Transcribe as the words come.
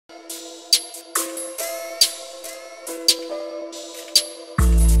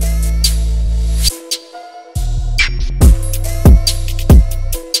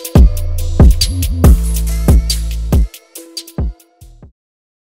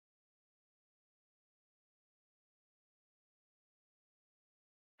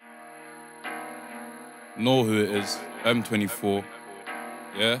know who it is. M24.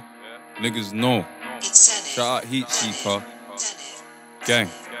 Yeah? Niggas know. Shout out HeatSeeker. Gang.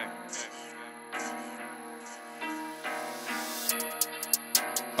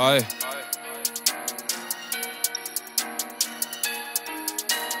 Aye.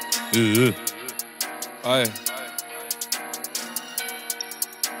 Aye.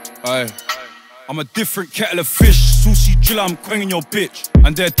 Aye. I'm a different kettle of fish. Sushi driller, I'm quanging your bitch.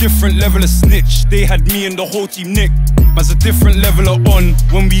 And they're a different level of snitch. They had me and the whole team nick. Man's a different level of on.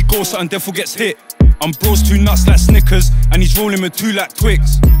 When we go, something therefore gets hit. I'm bros too nuts like Snickers, and he's rolling with two like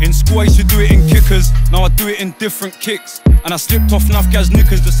Twix. In school I used to do it in kickers, now I do it in different kicks. And I slipped off enough gals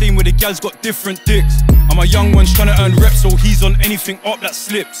knickers, the same way the gals got different dicks. I'm a young one trying to earn reps, so he's on anything up that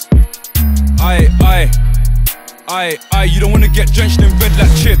slips. Aye, you don't wanna get drenched in red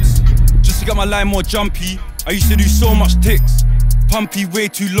like chips. Just to get my line more jumpy, I used to do so much ticks. Pumpy, way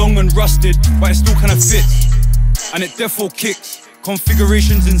too long and rusted, but it still kinda fits. And it therefore kicks,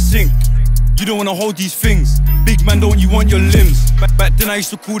 configurations in sync. You don't wanna hold these things. Big man, don't you want your limbs? Back then I used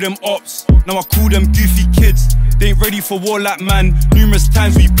to call them ops, now I call them goofy kids. They ain't ready for war like man. Numerous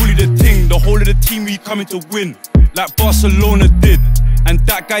times we bullied the ting. The whole of the team we coming to win, like Barcelona did. And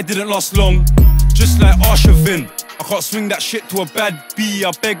that guy didn't last long, just like Arshavin. I can't swing that shit to a bad B.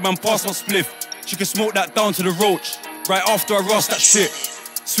 I beg man, pass my spliff. She can smoke that down to the roach, right after I rust that shit.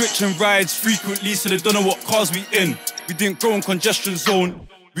 Switching rides frequently, so they don't know what cars we in. We didn't grow in congestion zone,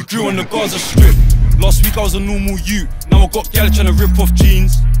 we grew on the Gaza Strip. Last week I was a normal youth, now I got gal trying to rip off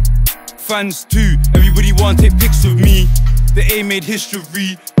jeans. Fans too, everybody wanna take pics with me. The A made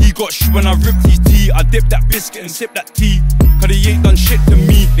history, he got shit when I ripped his tea. I dipped that biscuit and sipped that tea, cause they ain't done shit to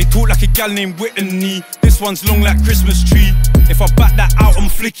me. They talk like a gal named Whitney, this one's long like Christmas tree. If I back that out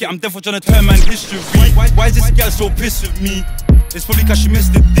and flick it, I'm definitely trying to turn man history. Why is this gal so pissed with me? It's probably cause she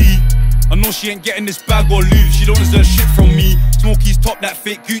missed the D. I know she ain't getting this bag or loot, she don't deserve shit from me. Smokey's top that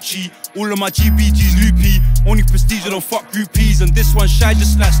fake Gucci, all of my GBG's loopy. Only prestige, I don't fuck groupies, and this one shy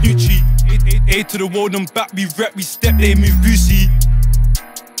just like Snoochie. A to the world and back, we rep, we step, they move boozy.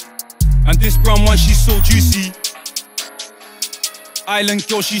 And this brown one, she's so juicy. Island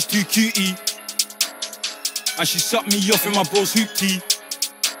girl, she's too cutie. And she sucked me off in my bro's hoop tee.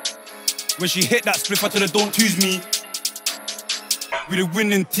 When she hit that spliff, I tell her don't choose me. We the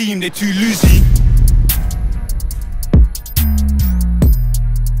winning team, they too loosey.